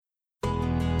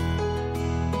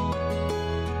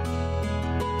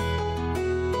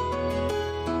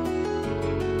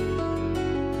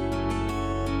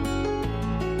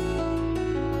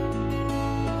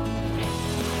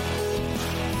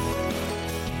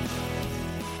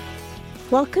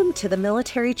Welcome to the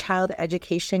Military Child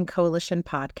Education Coalition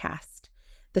podcast,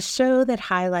 the show that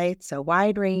highlights a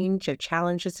wide range of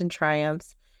challenges and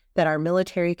triumphs that our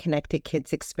military-connected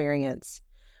kids experience.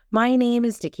 My name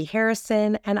is Dickie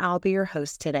Harrison, and I'll be your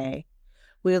host today.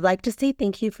 We would like to say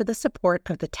thank you for the support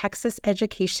of the Texas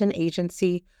Education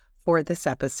Agency for this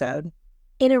episode.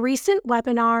 In a recent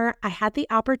webinar, I had the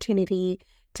opportunity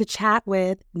to chat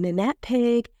with Nanette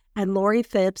Pig and Lori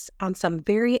Phipps on some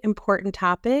very important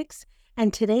topics,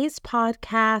 and today's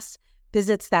podcast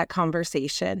visits that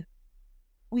conversation.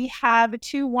 We have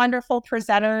two wonderful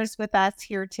presenters with us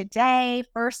here today.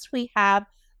 First, we have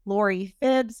Lori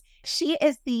Phipps. She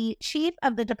is the Chief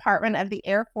of the Department of the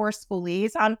Air Force School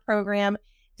Liaison Program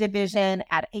Division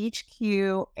at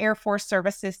HQ Air Force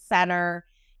Services Center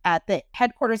at the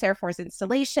Headquarters Air Force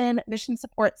Installation, Mission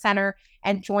Support Center,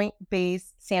 and Joint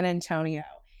Base San Antonio.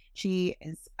 She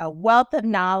is a wealth of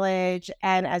knowledge,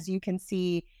 and as you can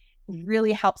see,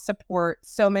 really helps support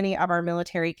so many of our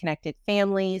military-connected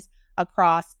families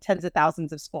across tens of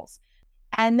thousands of schools.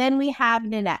 And then we have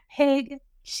Nanette Pig.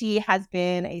 She has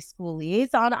been a school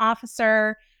liaison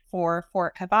officer for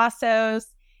Fort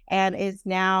Cavazos and is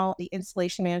now the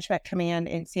Installation Management Command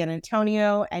in San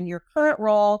Antonio. And your current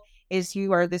role is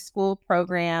you are the school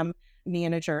program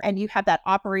manager, and you have that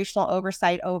operational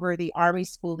oversight over the Army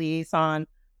School Liaison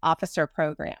Officer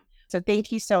Program. So thank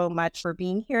you so much for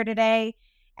being here today.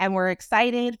 And we're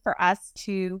excited for us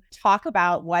to talk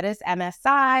about what is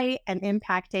MSI and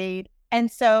Impact Aid. And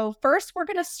so first, we're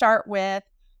going to start with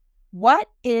what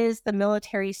is the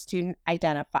Military Student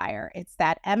Identifier? It's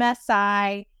that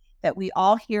MSI that we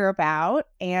all hear about.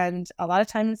 And a lot of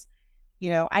times,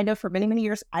 I know for many, many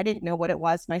years, I didn't know what it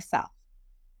was myself.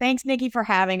 Thanks, Nikki, for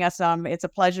having us. It's a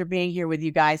pleasure being here with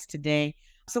you guys today.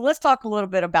 So let's talk a little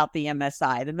bit about the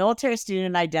MSI, the Military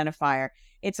Student Identifier.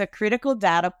 It's a critical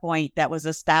data point that was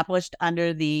established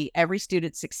under the Every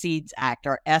Student Succeeds Act,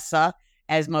 or ESSA,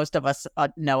 as most of us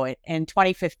know it, in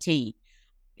 2015.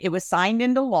 It was signed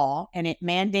into law, and it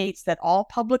mandates that all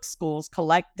public schools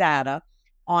collect data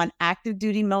on active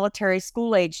duty military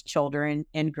school-age children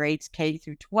in grades K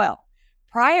through 12.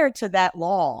 Prior to that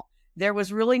law, there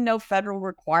was really no federal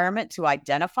requirement to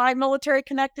identify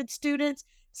military-connected students,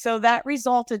 so that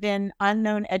resulted in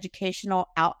unknown educational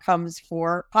outcomes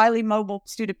for highly mobile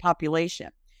student population.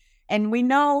 And we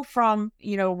know from,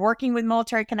 working with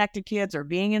military-connected kids or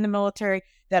being in the military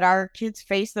that our kids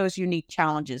face those unique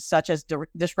challenges, such as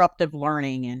disruptive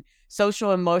learning and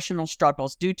social emotional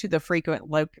struggles due to the frequent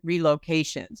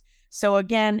relocations. So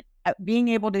again, being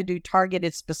able to do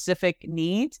targeted specific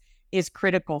needs is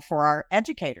critical for our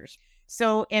educators.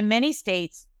 So in many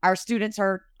states, our students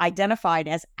are identified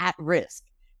as at risk,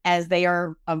 as they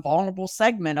are a vulnerable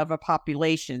segment of a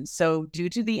population. So due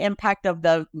to the impact of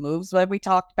the moves that we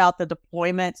talked about, the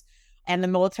deployments, and the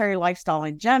military lifestyle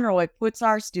in general, it puts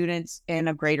our students in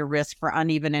a greater risk for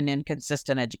uneven and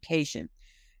inconsistent education.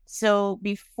 So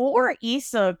before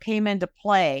ESSA came into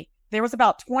play, there was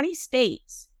about 20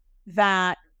 states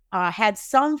that had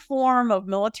some form of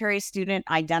military student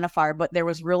identifier, but there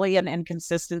was really an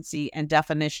inconsistency in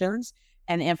definitions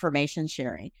and information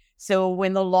sharing. So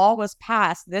when the law was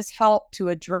passed, this helped to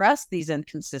address these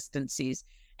inconsistencies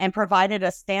and provided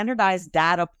a standardized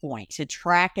data point to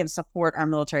track and support our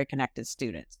military-connected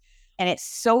students. And it's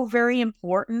so very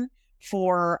important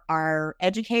for our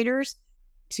educators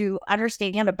to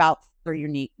understand about their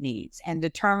unique needs and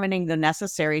determining the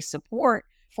necessary support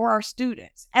for our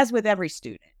students, as with every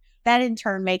student. That in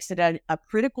turn makes it a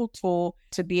critical tool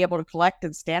to be able to collect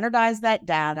and standardize that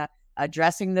data,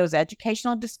 addressing those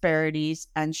educational disparities,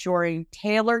 ensuring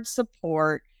tailored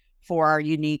support for our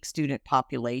unique student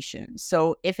population.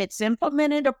 So if it's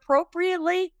implemented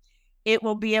appropriately, it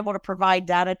will be able to provide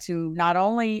data to not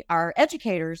only our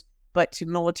educators, but to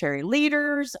military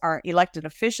leaders, our elected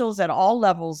officials at all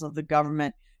levels of the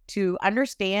government to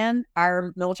understand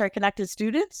our military-connected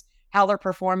students, how they're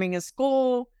performing in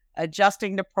school,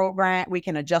 adjusting the program. We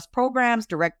can adjust programs,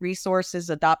 direct resources,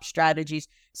 adopt strategies.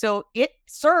 So it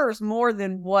serves more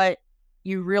than what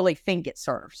you really think it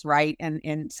serves, right? And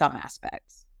in some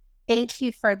aspects. Thank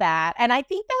you for that. And I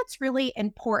think that's really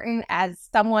important as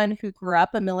someone who grew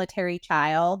up a military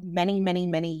child many, many,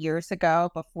 many years ago,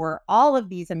 before all of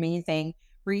these amazing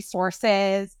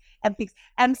resources and things.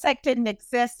 MSEC didn't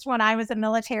exist when I was a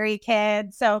military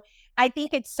kid. So I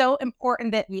think it's so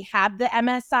important that we have the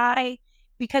MSI,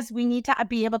 because we need to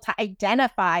be able to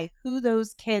identify who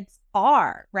those kids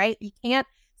are, right? We can't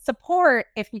support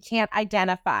if we can't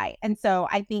identify. And so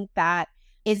I think that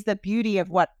is the beauty of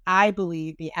what I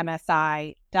believe the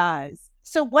MSI does.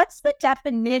 So what's the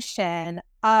definition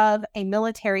of a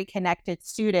military connected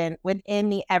student within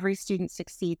the Every Student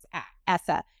Succeeds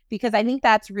ESSA? Because I think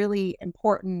that's really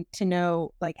important to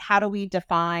know, like, how do we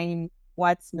define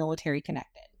what's military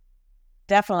connected?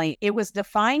 Definitely. It was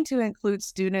defined to include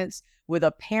students with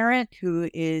a parent who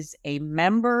is a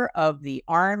member of the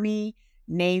Army,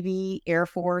 Navy, Air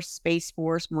Force, Space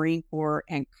Force, Marine Corps,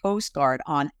 and Coast Guard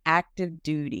on active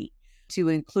duty, to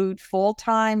include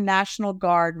full-time National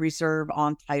Guard Reserve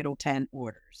on Title X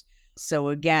orders. So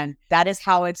again, that is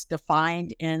how it's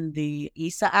defined in the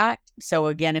ESA Act. So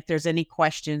again, if there's any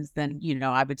questions, then,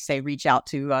 I would say reach out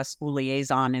to a school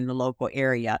liaison in the local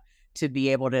area to be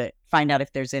able to find out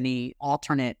if there's any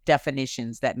alternate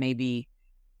definitions that may be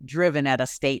driven at a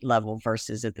state level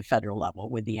versus at the federal level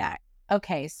with the Act.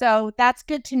 Okay, so that's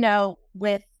good to know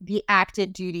with the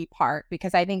active duty part,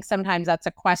 because I think sometimes that's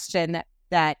a question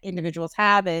that individuals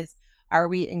have is, are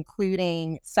we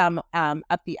including some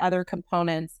of the other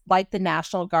components like the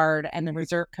National Guard and the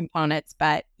Reserve components?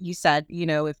 But you said,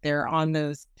 if they're on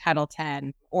those Title X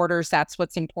orders, that's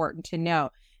what's important to know.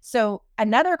 So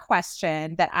another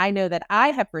question that I know that I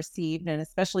have received, and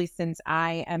especially since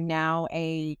I am now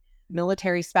a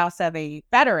military spouse of a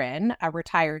veteran, a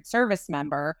retired service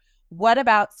member, what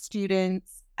about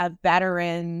students of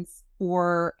veterans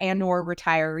or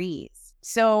retirees?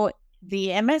 So the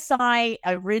MSI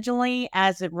originally,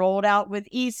 as it rolled out with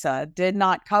ESA, did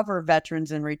not cover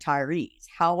veterans and retirees.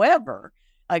 However,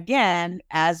 again,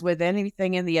 as with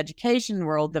anything in the education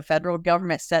world, the federal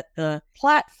government set the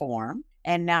platform,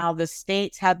 and now the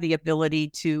states have the ability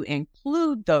to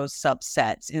include those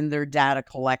subsets in their data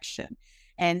collection.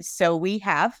 And so we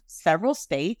have several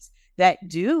states that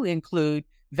do include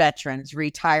veterans,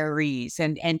 retirees,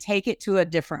 and take it to a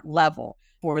different level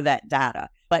for that data.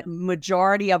 But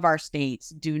majority of our states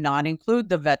do not include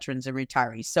the veterans and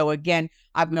retirees. So again,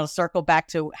 I'm going to circle back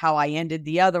to how I ended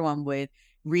the other one with: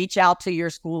 reach out to your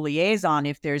school liaison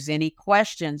if there's any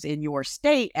questions in your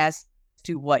state as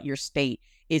to what your state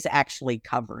is actually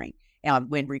covering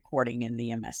when recording in the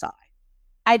MSI.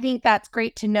 I think that's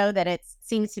great to know that it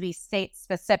seems to be state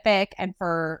specific, and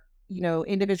for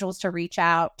individuals to reach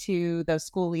out to those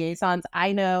school liaisons.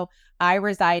 I know I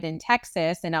reside in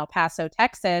Texas, in El Paso,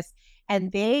 Texas,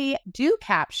 and they do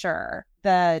capture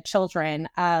the children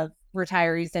of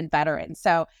retirees and veterans.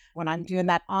 So when I'm doing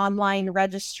that online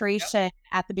registration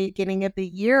at the beginning of the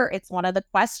year, it's one of the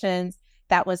questions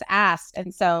that was asked.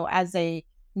 And so as a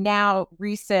now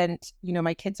recent,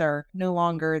 my kids are no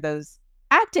longer those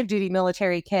active duty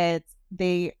military kids,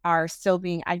 they are still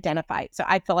being identified. So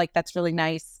I feel like that's really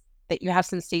nice that you have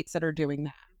some states that are doing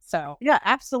that. So yeah,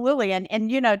 absolutely. And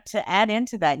to add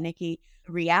into that, Nikki,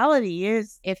 reality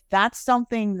is, if that's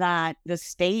something that the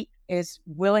state is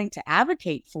willing to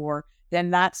advocate for, then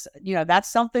that's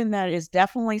something that is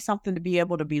definitely something to be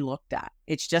able to be looked at.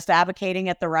 It's just advocating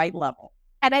at the right level.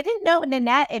 And I didn't know,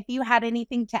 Nanette, if you had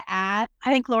anything to add.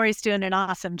 I think Lori's doing an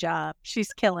awesome job.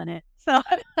 She's killing it. So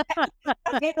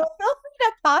okay, well, feel free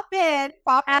to pop in.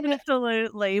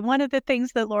 Absolutely. One of the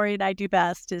things that Lori and I do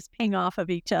best is ping off of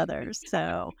each other.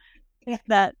 So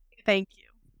thank you.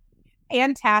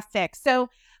 Fantastic. So,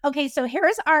 okay, so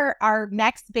here's our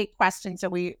next big question. So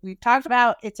we've talked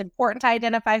about it's important to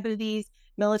identify who these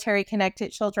military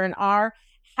connected children are.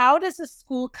 How does a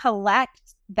school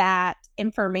collect that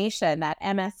information, that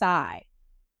MSI?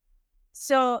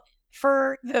 So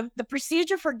for the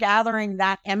procedure for gathering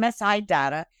that MSI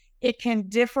data, it can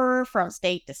differ from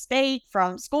state to state,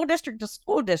 from school district to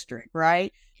school district,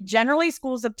 right? Generally,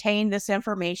 schools obtain this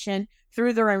information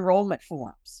through their enrollment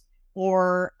forms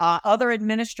or other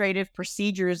administrative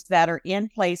procedures that are in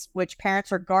place, which parents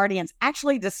or guardians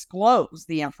actually disclose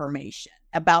the information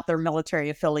about their military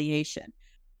affiliation.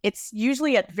 It's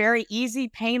usually a very easy,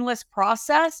 painless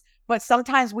process, but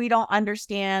sometimes we don't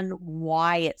understand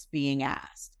why it's being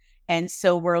asked. And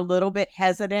so we're a little bit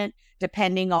hesitant,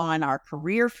 depending on our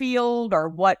career field or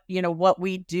what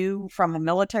we do from a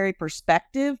military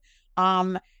perspective.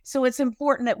 So it's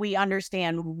important that we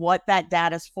understand what that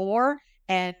data is for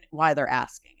and why they're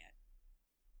asking it.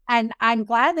 And I'm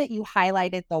glad that you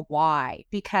highlighted the why,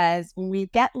 because when we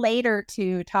get later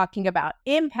to talking about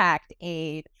impact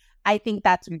aid, I think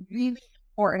that's really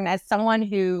important. As someone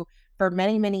who, for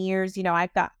many, many years,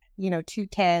 I've got, 2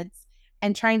 kids,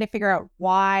 and trying to figure out,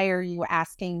 why are you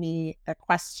asking me the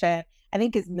question? I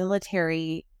think as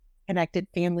military connected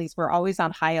families, we're always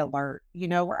on high alert.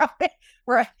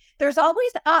 We're there's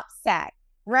always upset,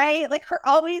 right? Like, we're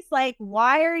always like,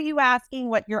 why are you asking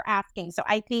what you're asking? So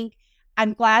I think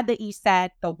I'm glad that you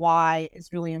said the why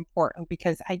is really important,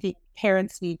 because I think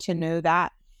parents need to know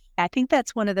that. I think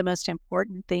that's one of the most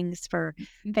important things for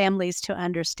families to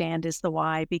understand is the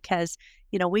why, because,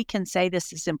 we can say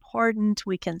this is important.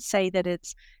 We can say that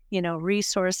it's,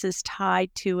 resources tied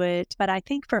to it. But I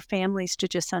think for families to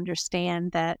just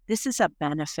understand that this is a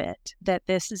benefit, that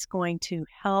this is going to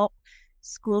help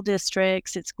school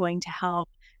districts, it's going to help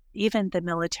even the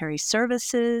military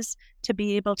services to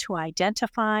be able to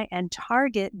identify and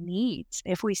target needs.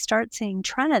 If we start seeing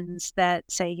trends that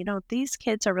say, these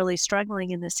kids are really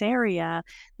struggling in this area,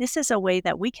 this is a way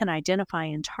that we can identify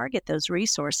and target those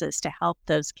resources to help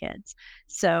those kids.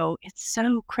 So it's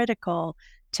so critical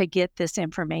to get this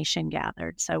information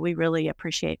gathered. So we really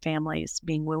appreciate families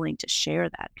being willing to share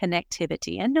that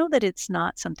connectivity and know that it's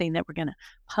not something that we're going to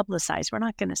publicize. We're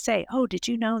not going to say, oh, did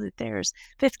you know that there's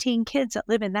 15 kids that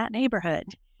live in that neighborhood?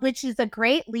 Which is a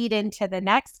great lead into the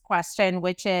next question,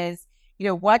 which is,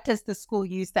 what does the school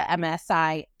use the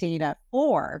MSI data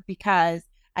for? Because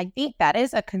I think that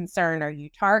is a concern. Are you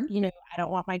I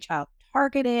don't want my child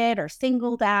targeted or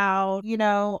singled out,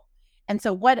 and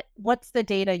so what's the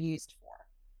data used for?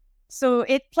 So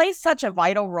it plays such a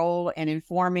vital role in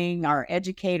informing our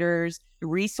educators,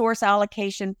 resource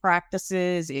allocation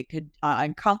practices. It could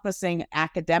encompassing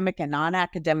academic and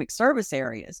non-academic service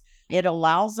areas. It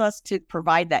allows us to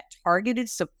provide that targeted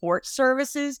support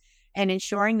services and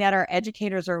ensuring that our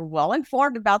educators are well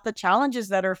informed about the challenges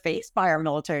that are faced by our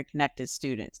military connected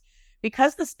students.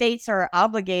 Because the states are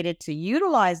obligated to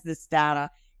utilize this data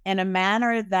in a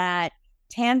manner that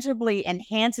tangibly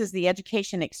enhances the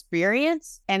education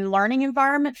experience and learning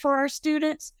environment for our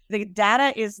students. The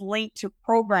data is linked to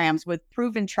programs with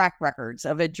proven track records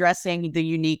of addressing the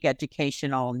unique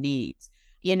educational needs.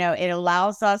 It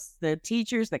allows us, the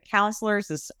teachers, the counselors,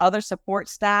 the other support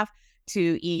staff,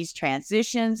 to ease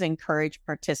transitions, encourage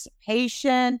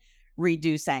participation,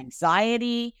 reduce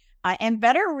anxiety, and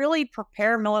better really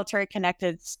prepare military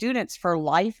connected students for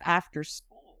life after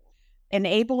school.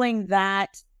 Enabling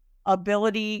that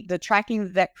ability, the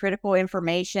tracking that critical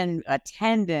information,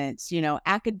 attendance,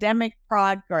 academic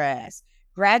progress,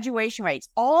 graduation rates,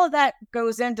 all of that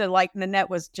goes into, like Nanette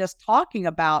was just talking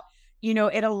about,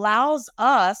 it allows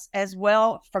us as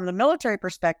well from the military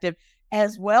perspective,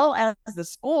 as well as the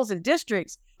schools and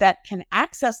districts that can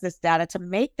access this data to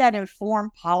make that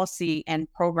informed policy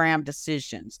and program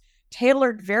decisions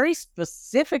tailored very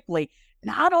specifically,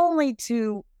 not only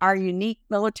to our unique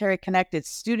military connected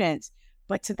students,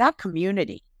 but to that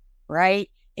community, right?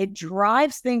 It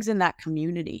drives things in that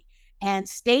community. And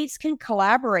states can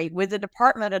collaborate with the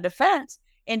Department of Defense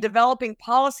in developing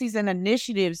policies and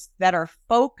initiatives that are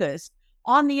focused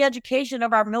on the education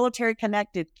of our military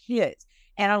connected kids.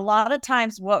 And a lot of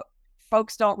times what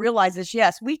folks don't realize is,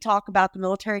 yes, we talk about the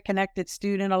military connected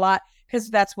student a lot because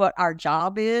that's what our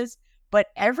job is. But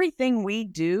everything we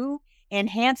do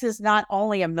enhances not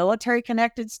only a military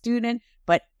connected student,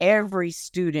 but every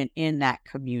student in that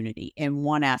community in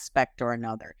one aspect or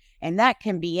another. And that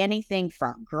can be anything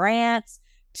from grants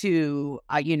to,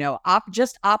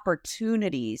 just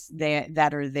opportunities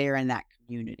that are there in that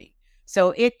community.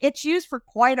 So it's used for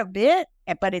quite a bit,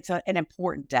 but it's an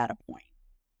important data point.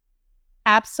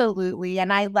 Absolutely.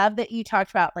 And I love that you talked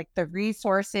about like the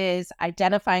resources,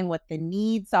 identifying what the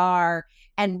needs are.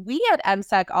 And we at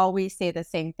MSEC always say the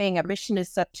same thing. Our mission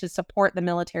is to support the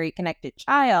military connected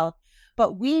child.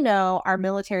 But we know our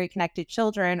military connected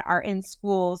children are in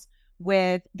schools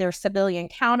with their civilian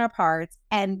counterparts,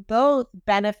 and both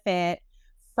benefit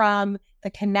from the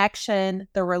connection,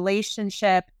 the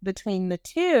relationship between the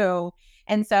two.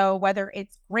 And so whether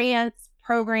it's grants,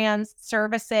 programs,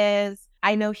 services,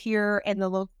 I know here in the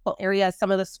local area,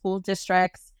 some of the school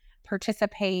districts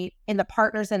participate in the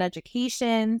Partners in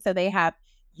Education. So they have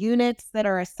units that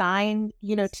are assigned,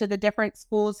 to the different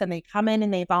schools, and they come in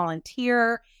and they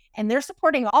volunteer, and they're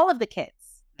supporting all of the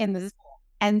kids in the school.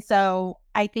 And so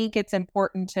I think it's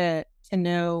important to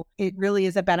know it really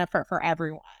is a benefit for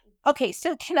everyone. Okay,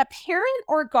 so can a parent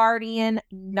or guardian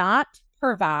not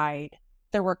provide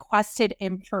the requested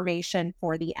information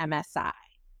for the MSI?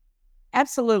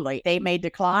 Absolutely. They may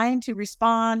decline to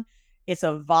respond. It's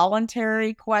a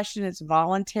voluntary question. It's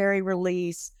voluntary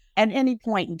release. At any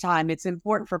point in time, it's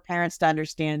important for parents to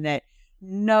understand that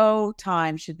no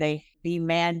time should they be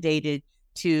mandated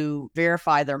to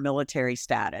verify their military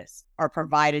status or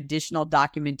provide additional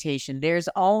documentation. There's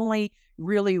only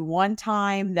really one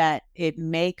time that it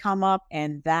may come up,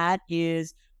 and that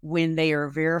is when they are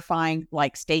verifying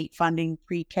like state funding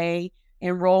pre-K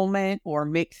enrollment or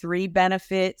MIC-3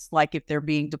 benefits, like if they're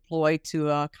being deployed to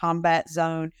a combat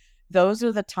zone. Those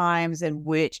are the times in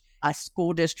which a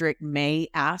school district may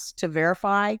ask to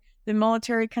verify the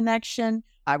military connection.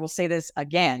 I will say this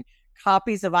again,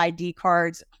 copies of ID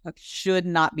cards should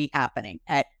not be happening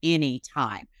at any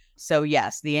time. So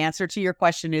yes, the answer to your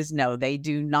question is no, they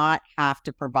do not have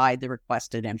to provide the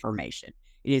requested information.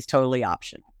 It is totally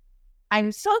optional.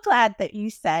 I'm so glad that you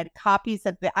said copies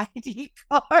of the ID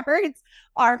cards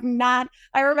are not.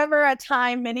 I remember a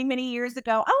time many, many years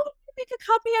ago, oh, make a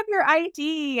copy of your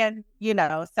ID. And,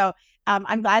 so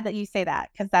I'm glad that you say that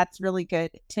because that's really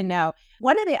good to know.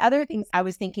 One of the other things I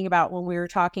was thinking about when we were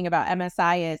talking about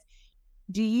MSI is,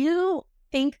 do you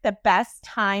think the best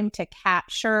time to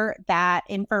capture that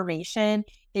information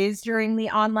is during the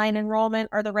online enrollment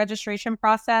or the registration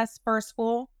process for a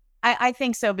school? I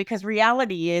think so, because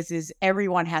reality is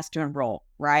everyone has to enroll,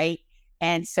 right?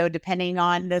 And so depending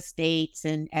on the states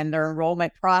and their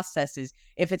enrollment processes,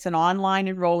 if it's an online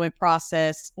enrollment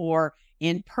process or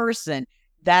in person,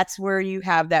 that's where you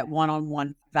have that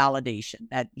one-on-one validation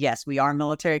that, yes, we are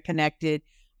military connected.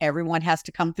 Everyone has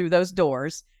to come through those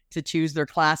doors to choose their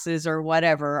classes or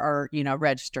whatever, or,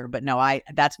 register. But no,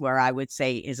 that's where I would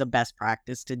say is a best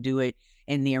practice to do it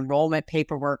in the enrollment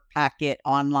paperwork packet,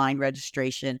 online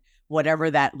registration,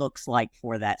 whatever that looks like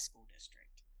for that school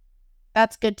district.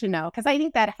 That's good to know because I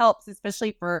think that helps,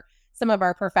 especially for some of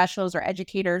our professionals or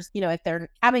educators, if they're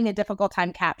having a difficult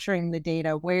time capturing the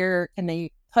data, where can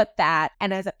they put that?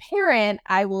 And as a parent,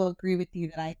 I will agree with you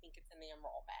that I think it's in the enrollment.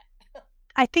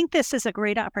 I think this is a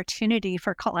great opportunity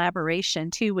for collaboration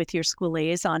too with your school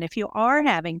liaison. If you are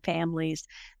having families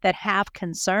that have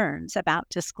concerns about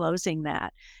disclosing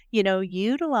that,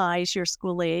 utilize your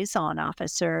school liaison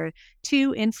officer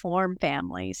to inform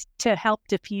families to help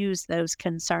diffuse those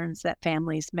concerns that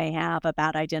families may have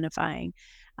about identifying.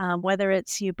 Whether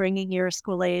it's you bringing your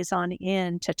school liaison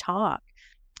in to talk,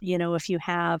 if you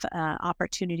have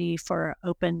opportunity for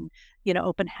open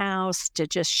house to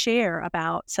just share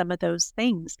about some of those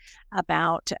things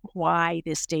about why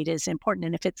this data is important.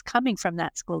 And if it's coming from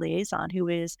that school liaison who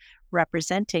is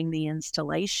representing the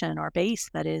installation or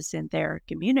base that is in their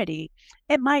community,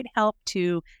 it might help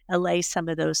to allay some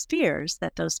of those fears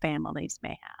that those families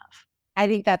may have. I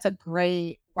think that's a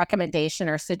great recommendation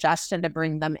or suggestion to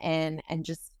bring them in and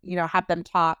just, have them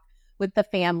talk with the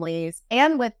families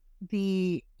and with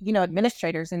the,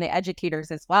 administrators and the educators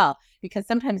as well, because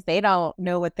sometimes they don't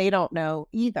know what they don't know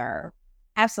either.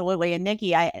 Absolutely. And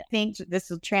Nikki, I think this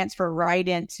will transfer right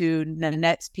into the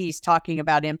next piece talking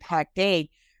about impact aid.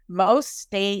 Most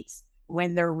states,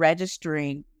 when they're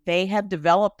registering, they have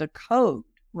developed a code,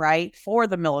 right, for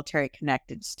the military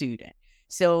connected student.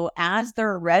 So as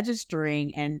they're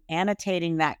registering and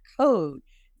annotating that code,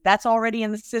 that's already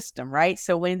in the system, right?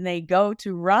 So when they go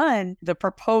to run the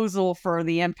proposal for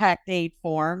the impact aid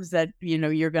forms that,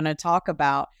 you're going to talk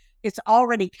about, it's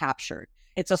already captured.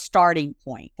 It's a starting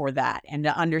point for that and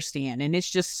to understand. And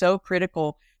it's just so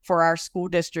critical for our school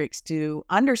districts to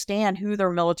understand who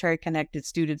their military connected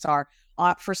students are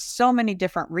for so many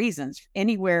different reasons,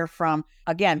 anywhere from,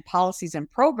 again, policies and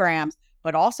programs,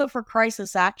 but also for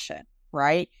crisis action,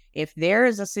 right? If there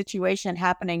is a situation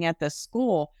happening at the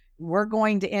school, we're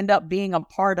going to end up being a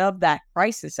part of that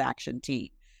crisis action team.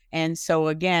 And so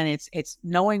again, it's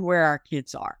knowing where our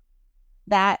kids are.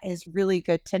 That is really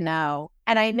good to know.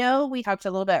 And I know we talked a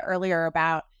little bit earlier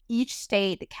about each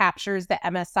state captures the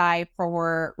MSI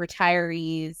for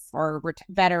retirees or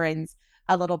veterans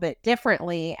a little bit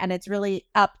differently. And it's really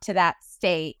up to that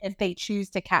state if they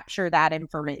choose to capture that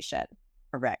information.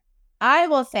 Correct. I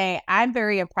will say I'm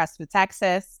very impressed with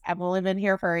Texas. I've only been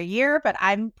here for a year, but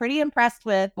I'm pretty impressed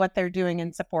with what they're doing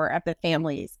in support of the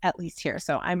families, at least here.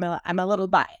 So I'm a little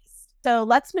biased. So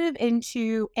let's move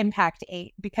into Impact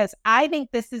 8, because I think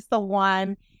this is the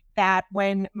one that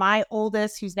when my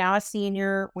oldest, who's now a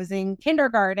senior, was in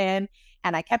kindergarten,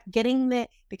 and I kept getting they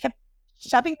kept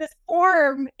shoving this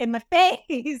form in my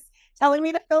face, telling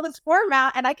me to fill this form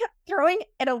out, and I kept throwing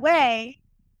it away.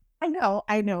 I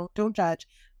know, don't judge.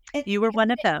 You were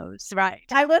one of those, right?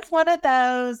 I was one of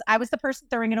those. I was the person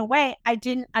throwing it away. I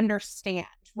didn't understand,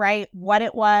 right, what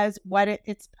it was,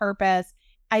 its purpose.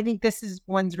 I think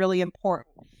one's really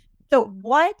important. So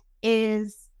what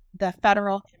is the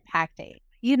federal impact aid?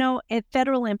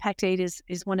 Federal impact aid is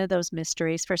one of those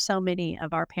mysteries for so many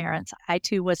of our parents. I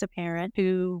too was a parent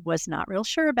who was not real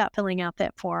sure about filling out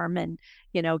that form and,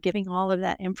 giving all of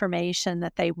that information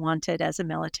that they wanted as a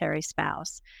military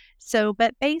spouse. So,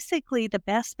 but basically the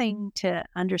best thing to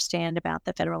understand about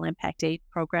the federal impact aid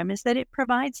program is that it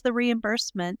provides the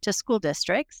reimbursement to school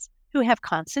districts who have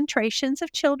concentrations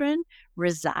of children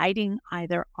residing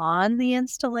either on the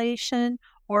installation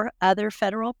or other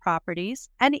federal properties,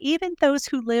 and even those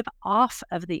who live off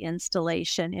of the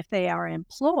installation if they are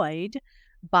employed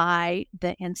buy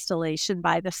the installation,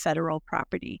 buy the federal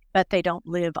property, but they don't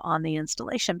live on the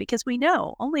installation because we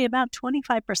know only about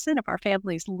 25% of our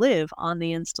families live on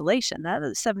the installation. That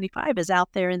other 75 is out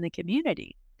there in the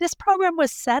community. This program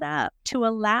was set up to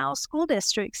allow school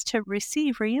districts to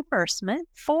receive reimbursement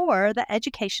for the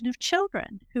education of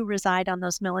children who reside on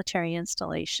those military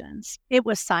installations. It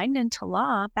was signed into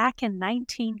law back in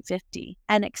 1950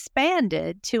 and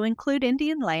expanded to include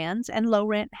Indian lands and low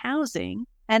rent housing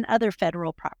and other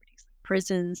federal properties,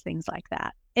 prisons, things like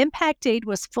that. Impact aid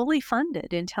was fully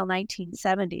funded until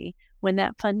 1970 when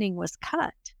that funding was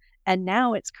cut. And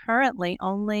now it's currently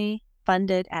only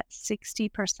funded at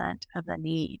 60% of the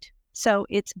need. So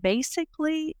it's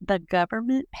basically the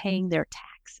government paying their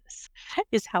taxes,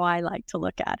 is how I like to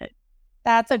look at it.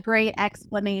 That's a great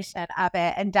explanation of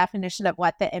it and definition of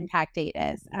what the impact aid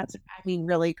is. That's,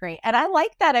 really great. And I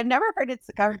like that. I've never heard it's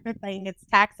the government paying its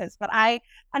taxes, but I'm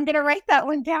going to write that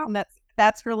one down.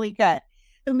 That's really good.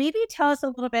 So maybe tell us a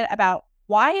little bit about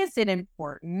why is it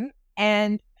important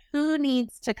and who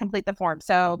needs to complete the form.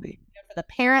 So for the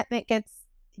parent that gets,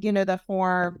 the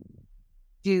form,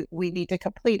 do we need to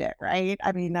complete it, right?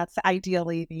 That's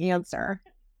ideally the answer.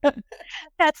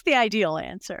 That's the ideal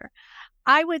answer.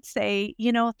 I would say,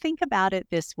 think about it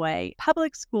this way.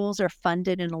 Public schools are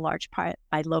funded in a large part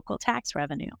by local tax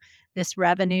revenue. This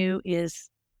revenue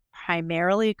is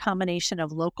primarily a combination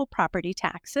of local property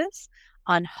taxes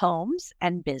on homes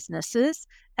and businesses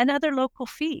and other local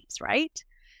fees, right?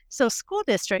 So school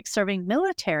districts serving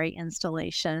military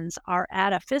installations are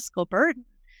at a fiscal burden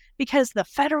because the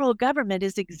federal government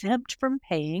is exempt from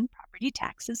paying property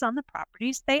taxes on the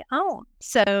properties they own.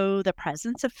 So the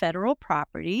presence of federal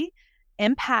property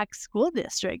impacts school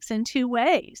districts in two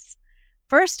ways.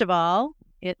 First of all,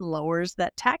 it lowers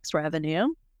that tax revenue.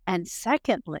 And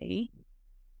secondly,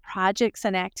 projects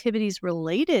and activities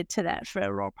related to that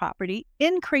federal property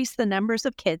increase the numbers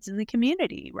of kids in the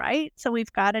community, right? So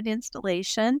we've got an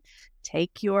installation.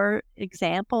 Take your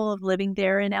example of living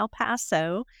there in El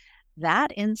Paso.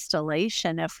 That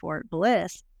installation of Fort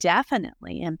Bliss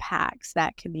definitely impacts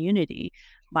that community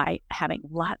by having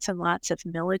lots and lots of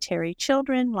military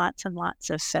children, lots and lots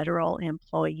of federal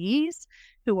employees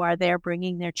who are there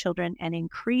bringing their children and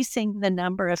increasing the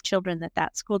number of children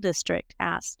that school district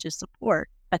has to support,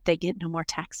 but they get no more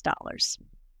tax dollars.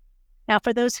 Now,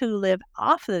 for those who live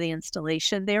off of the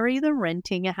installation, they're either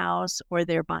renting a house or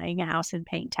they're buying a house and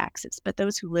paying taxes. But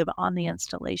those who live on the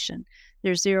installation,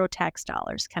 there's zero tax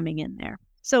dollars coming in there.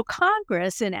 So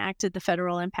Congress enacted the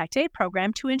Federal Impact Aid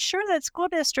Program to ensure that school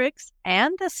districts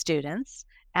and the students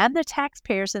and the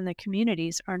taxpayers in the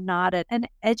communities are not at an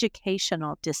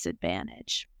educational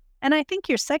disadvantage. And I think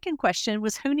your second question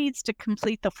was who needs to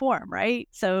complete the form, right?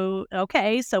 So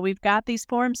we've got these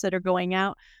forms that are going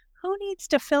out. Who needs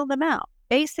to fill them out?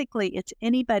 Basically, it's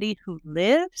anybody who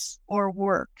lives or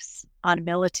works on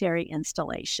military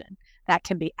installation. That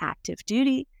can be active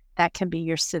duty. That can be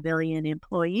your civilian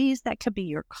employees. That could be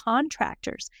your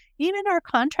contractors. Even our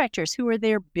contractors who are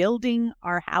there building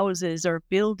our houses or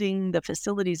building the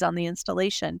facilities on the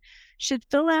installation should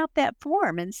fill out that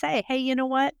form and say, hey, you know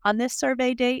what? On this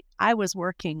survey date, I was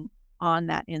working on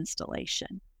that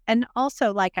installation. And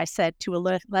also, like I said, to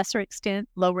a lesser extent,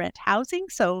 low rent housing.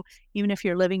 So even if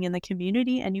you're living in the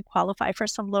community and you qualify for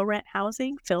some low rent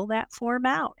housing, fill that form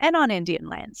out. And on Indian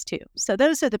lands too. So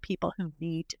those are the people who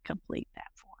need to complete that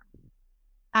form.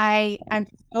 I'm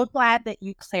so glad that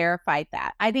you clarified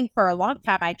that. I think for a long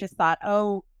time, I just thought,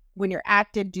 when you're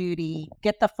active duty,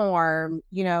 get the form,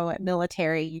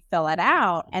 military, you fill it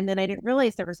out. And then I didn't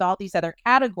realize there was all these other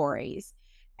categories.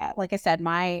 Like I said,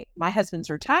 my husband's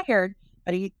retired,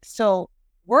 but he still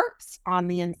works on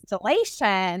the installation.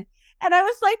 And I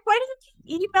was like, why didn't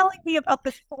you emailing me about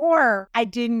this form? I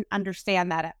didn't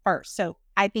understand that at first. So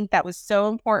I think that was so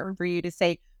important for you to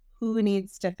say who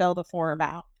needs to fill the form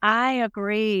out. I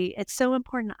agree. It's so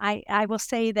important. I will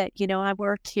say that, I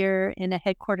work here in a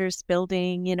headquarters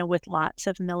building, with lots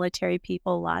of military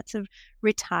people, lots of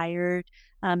retired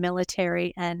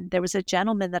military. And there was a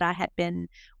gentleman that I had been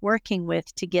working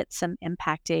with to get some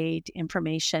impact aid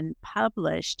information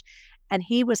published. And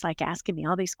he was like asking me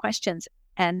all these questions.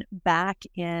 And back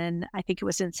in, I think it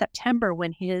was in September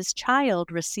when his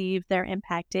child received their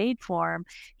impact aid form,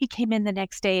 he came in the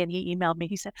next day and he emailed me.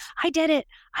 He said, I did it.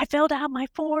 I filled out my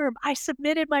form. I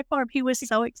submitted my form. He was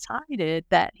so excited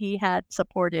that he had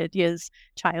supported his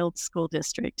child's school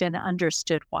district and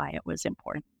understood why it was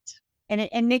important.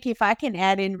 And Nikki, if I can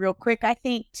add in real quick, I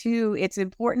think too, it's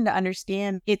important to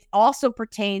understand it also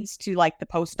pertains to like the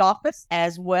post office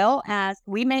as well as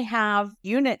we may have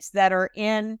units that are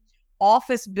in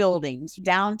office buildings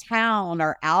downtown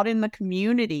or out in the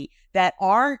community that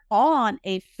aren't on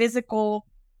a physical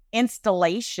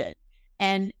installation.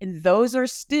 And those are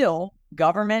still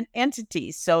government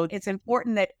entities. So it's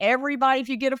important that everybody, if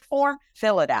you get a form,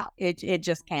 fill it out. It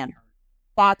just can't hurt.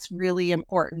 That's really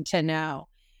important to know.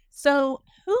 So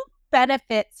who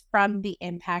benefits from the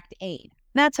impact aid?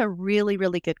 That's a really,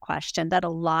 really good question that a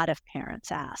lot of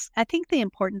parents ask. I think the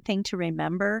important thing to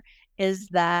remember is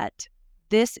that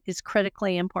this is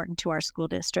critically important to our school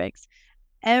districts.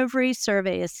 Every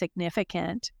survey is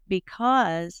significant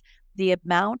because the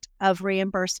amount of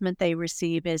reimbursement they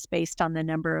receive is based on the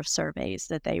number of surveys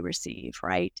that they receive,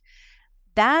 right?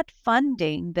 That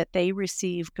funding that they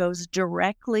receive goes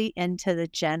directly into the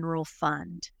general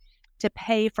fund to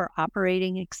pay for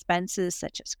operating expenses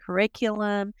such as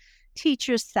curriculum,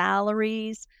 teachers'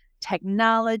 salaries,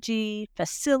 technology,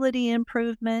 facility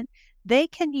improvement. They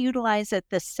can utilize it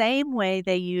the same way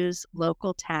they use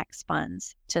local tax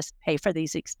funds to pay for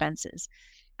these expenses.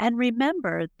 And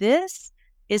remember, this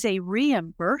is a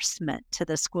reimbursement to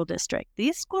the school district.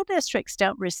 These school districts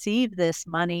don't receive this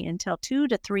money until 2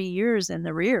 to 3 years in the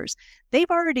arrears. They've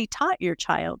already taught your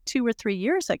child 2 or 3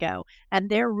 years ago, and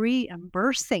they're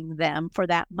reimbursing them for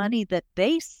that money that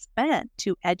they spent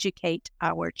to educate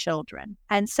our children.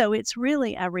 And so it's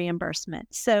really a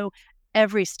reimbursement. So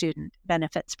every student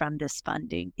benefits from this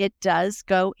funding. It does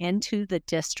go into the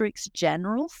district's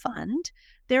general fund.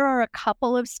 There are a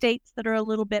couple of states that are a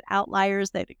little bit outliers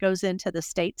that it goes into the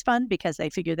state's fund because they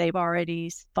figure they've already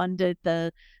funded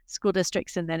the school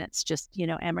districts and then it's just,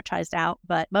 amortized out.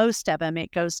 But most of them,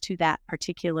 it goes to that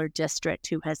particular district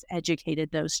who has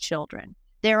educated those children.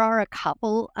 There are a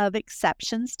couple of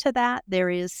exceptions to that. There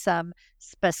is some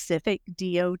specific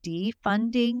DoD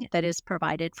funding that is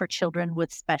provided for children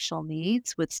with special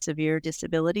needs, with severe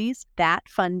disabilities. That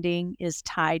funding is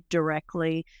tied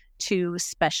directly to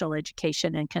special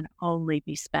education and can only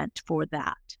be spent for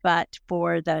that. But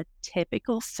for the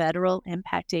typical federal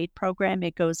impact aid program,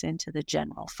 it goes into the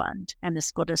general fund and the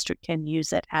school district can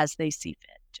use it as they see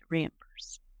fit to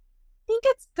reimburse. I think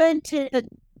it's good to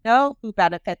know who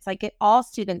benefits, all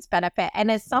students benefit.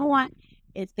 And as someone,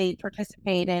 if they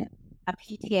participate in a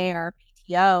PTA or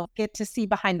PTO, get to see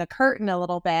behind the curtain a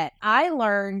little bit. I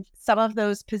learned some of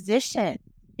those positions,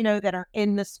 that are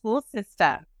in the school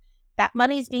system. That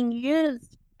money is being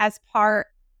used as part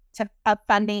of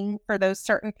funding for those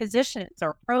certain positions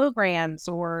or programs.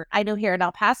 Or I know here in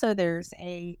El Paso, there's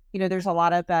a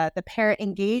lot of the parent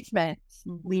engagement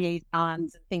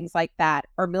liaisons and things like that,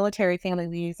 or military family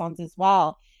liaisons as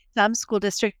well. Some school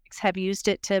districts have used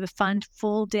it to fund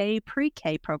full day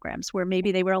pre-K programs where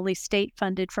maybe they were only state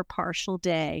funded for partial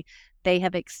day. They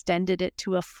have extended it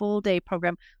to a full day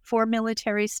program for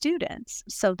military students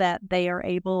so that they are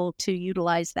able to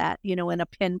utilize that, in a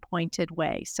pinpointed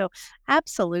way. So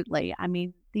absolutely. I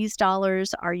mean, these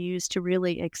dollars are used to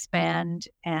really expand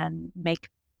and make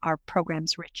our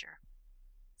programs richer.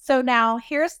 So now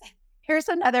here's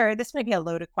another, this may be a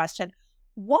loaded question.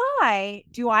 Why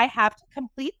do I have to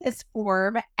complete this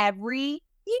form every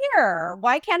year?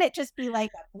 Why can't it just be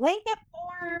like a blanket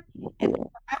form and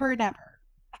forever and ever?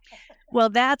 Well,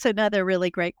 that's another really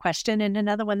great question and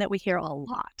another one that we hear a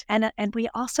lot. And we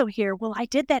also hear, well, I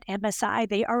did that MSI.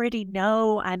 They already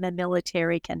know I'm a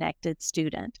military connected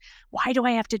student. Why do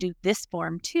I have to do this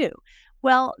form too?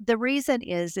 Well, the reason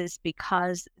is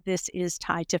because this is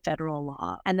tied to federal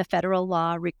law, and the federal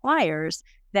law requires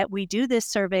that we do this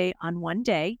survey on one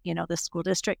day. The school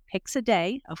district picks a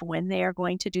day of when they are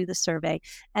going to do the survey,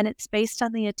 and it's based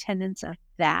on the attendance of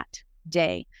that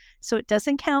day. So it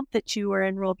doesn't count that you were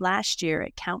enrolled last year.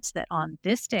 It counts that on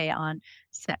this day, on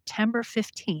September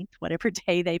 15th, whatever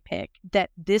day they pick,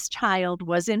 that this child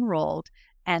was enrolled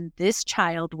and this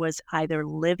child was either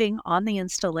living on the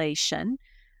installation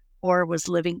or was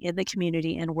living in the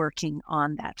community and working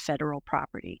on that federal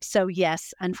property. So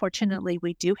yes, unfortunately,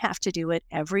 we do have to do it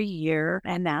every year.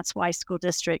 And that's why school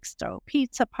districts throw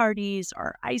pizza parties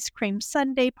or ice cream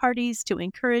sundae parties to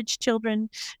encourage children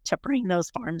to bring those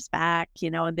forms back,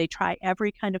 and they try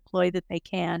every kind of ploy that they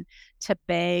can to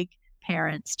beg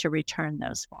parents to return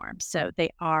those forms. So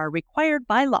they are required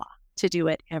by law to do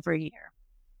it every year.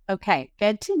 Okay,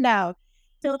 good to know.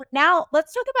 So now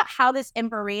let's talk about how this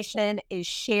information is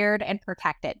shared and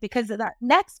protected, because the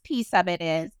next piece of it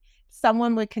is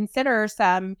someone would consider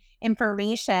some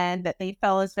information that they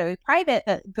feel is very private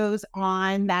that goes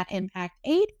on that impact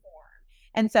aid form.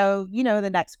 And so, the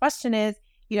next question is,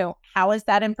 how is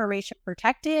that information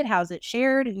protected? How is it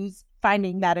shared? Who's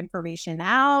finding that information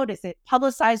out? Is it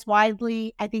publicized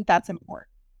widely? I think that's important.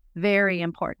 Very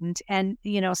important. And,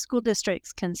 school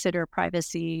districts consider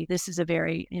privacy. This is a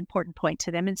very important point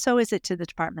to them. And so is it to the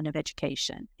Department of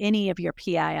Education. Any of your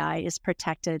PII is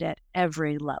protected at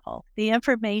every level. The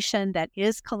information that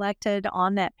is collected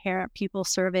on that parent pupil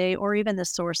survey or even the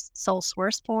sole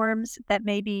source forms that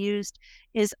may be used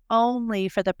is only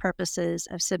for the purposes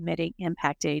of submitting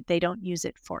impact aid. They don't use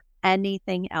it for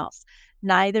anything else.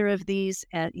 Neither of these,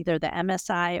 either the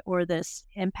MSI or this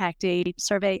impact aid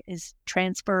survey, is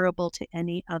transferable to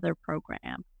any other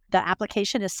program. The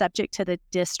application is subject to the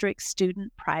district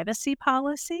student privacy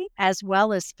policy, as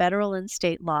well as federal and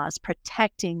state laws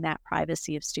protecting that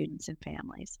privacy of students and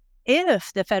families.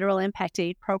 If the federal impact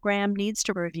aid program needs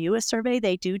to review a survey,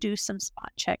 they do some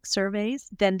spot check surveys.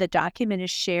 Then the document is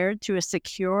shared through a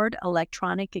secured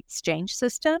electronic exchange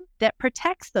system that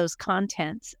protects those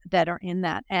contents that are in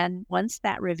that. And once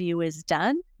that review is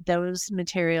done, those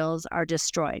materials are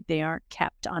destroyed. They aren't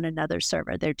kept on another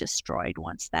server. They're destroyed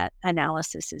once that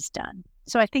analysis is done.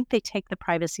 So I think they take the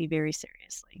privacy very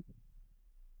seriously.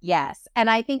 Yes. And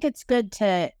I think it's good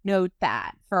to note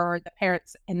that for the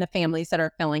parents and the families that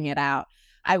are filling it out.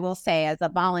 I will say, as a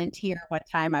volunteer, one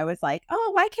time I was like,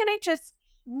 oh, why can't I just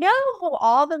know who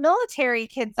all the military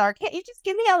kids are? Can't you just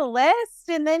give me a list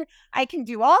and then I can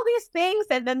do all these things?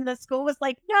 And then the school was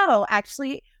like, no,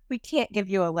 actually, we can't give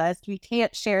you a list. We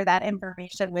can't share that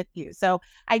information with you. So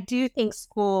I do think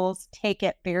schools take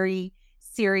it very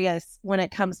serious when it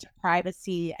comes to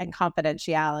privacy and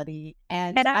confidentiality.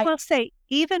 And I will say,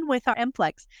 even with our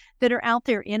MFLEX that are out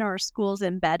there in our schools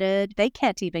embedded, they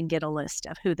can't even get a list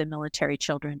of who the military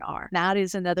children are. That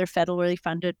is another federally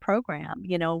funded program.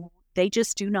 They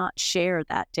just do not share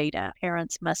that data.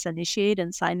 Parents must initiate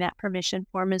and sign that permission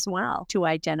form as well to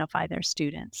identify their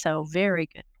students. So very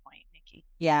good point, Nikki.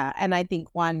 Yeah. And I think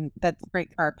one that's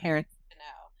great for our parents to know.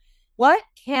 What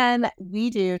can we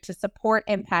do to support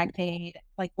impact aid?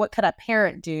 Like, what could a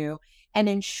parent do and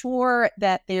ensure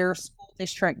that their school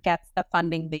district gets the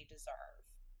funding they deserve?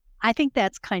 I think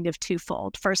that's kind of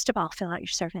twofold. First of all, fill out your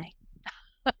survey.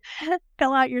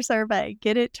 Fill out your survey,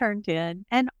 get it turned in,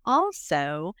 and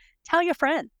also tell your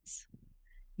friends.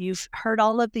 You've heard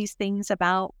all of these things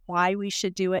about why we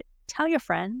should do it. Tell your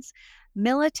friends.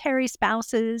 Military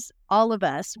spouses, all of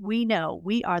us, we know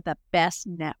we are the best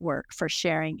network for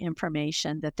sharing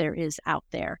information that there is out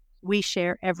there. We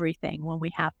share everything. When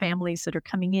we have families that are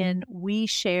coming in, we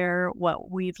share what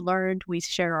we've learned. We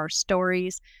share our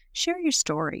stories. Share your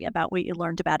story about what you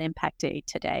learned about Impact Aid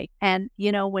today. And,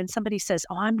 when somebody says,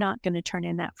 oh, I'm not going to turn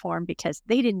in that form because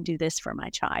they didn't do this for my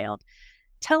child,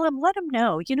 let them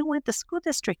know, you know what, the school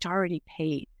district already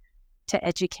paid to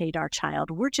educate our child.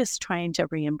 We're just trying to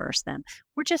reimburse them.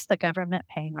 We're just the government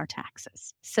paying our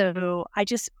taxes. So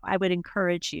I would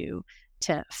encourage you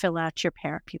to fill out your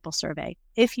parent pupil survey.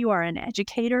 If you are an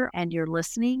educator and you're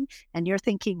listening and you're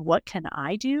thinking, what can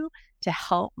I do to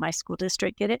help my school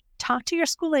district get it? Talk to your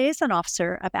school liaison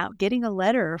officer about getting a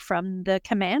letter from the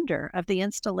commander of the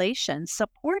installation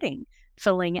supporting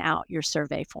filling out your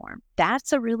survey form.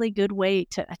 That's a really good way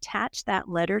to attach that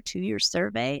letter to your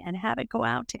survey and have it go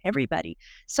out to everybody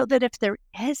so that if there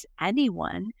is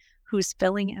anyone who's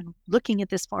filling and looking at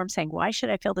this form saying, why should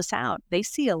I fill this out? They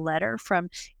see a letter from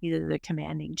either the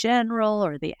commanding general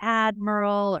or the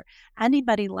admiral or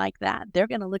anybody like that. They're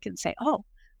going to look and say, oh,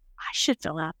 I should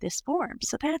fill out this form.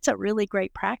 So that's a really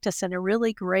great practice and a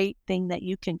really great thing that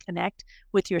you can connect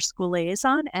with your school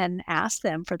liaison and ask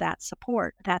them for that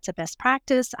support. That's a best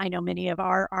practice. I know many of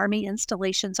our Army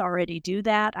installations already do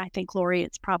that. I think, Lori,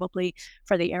 it's probably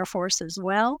for the Air Force as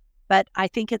well. But I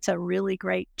think it's a really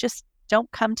great, just don't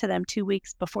come to them 2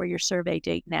 weeks before your survey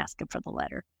date and ask them for the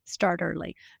letter. Start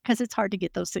early because it's hard to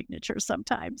get those signatures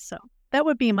sometimes. So that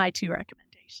would be my 2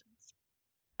 recommendations.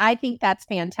 I think that's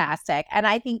fantastic. And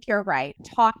I think you're right.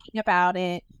 Talking about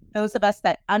it, those of us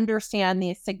that understand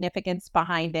the significance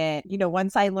behind it,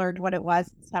 once I learned what it was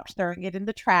and stopped throwing it in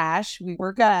the trash, we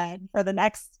were good for the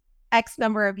next X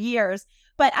number of years.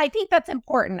 But I think that's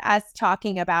important, us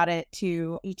talking about it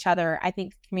to each other. I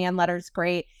think command letter's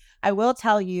great. I will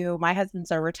tell you, my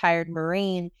husband's a retired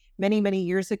Marine. Many, many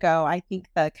years ago, I think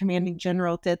the commanding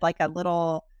general did like a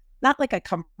little, not like a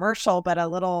commercial, but a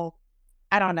little,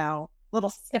 I don't know, little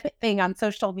snippet thing on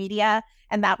social media.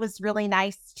 And that was really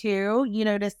nice too,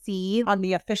 to see on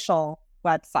the official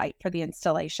website for the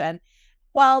installation.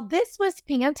 Well, this was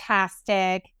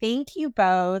fantastic. Thank you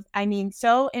both. I mean,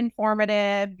 so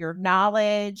informative. Your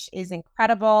knowledge is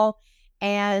incredible.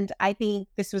 And I think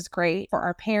this was great for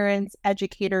our parents,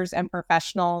 educators, and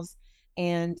professionals,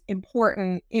 and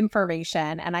important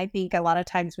information. And I think a lot of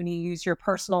times when you use your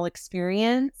personal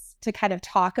experience to kind of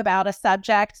talk about a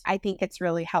subject, I think it's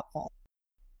really helpful.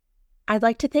 I'd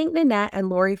like to thank Nanette and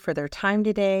Lori for their time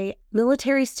today.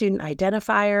 Military Student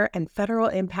Identifier and Federal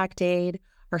Impact Aid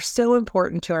are so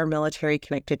important to our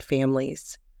military-connected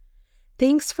families.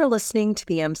 Thanks for listening to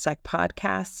the MSEC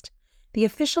podcast, the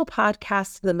official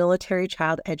podcast of the Military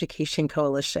Child Education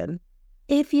Coalition.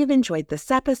 If you've enjoyed this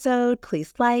episode,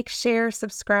 please like, share,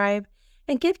 subscribe,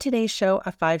 and give today's show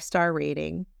a 5-star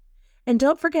rating. And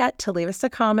don't forget to leave us a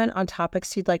comment on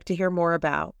topics you'd like to hear more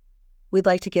about. We'd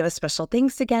like to give a special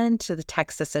thanks again to the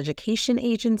Texas Education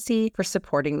Agency for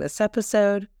supporting this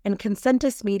episode and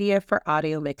Consentus Media for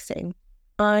audio mixing.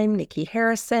 I'm Nikki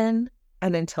Harrison,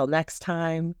 and until next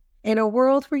time, in a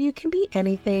world where you can be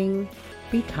anything,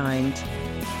 be kind.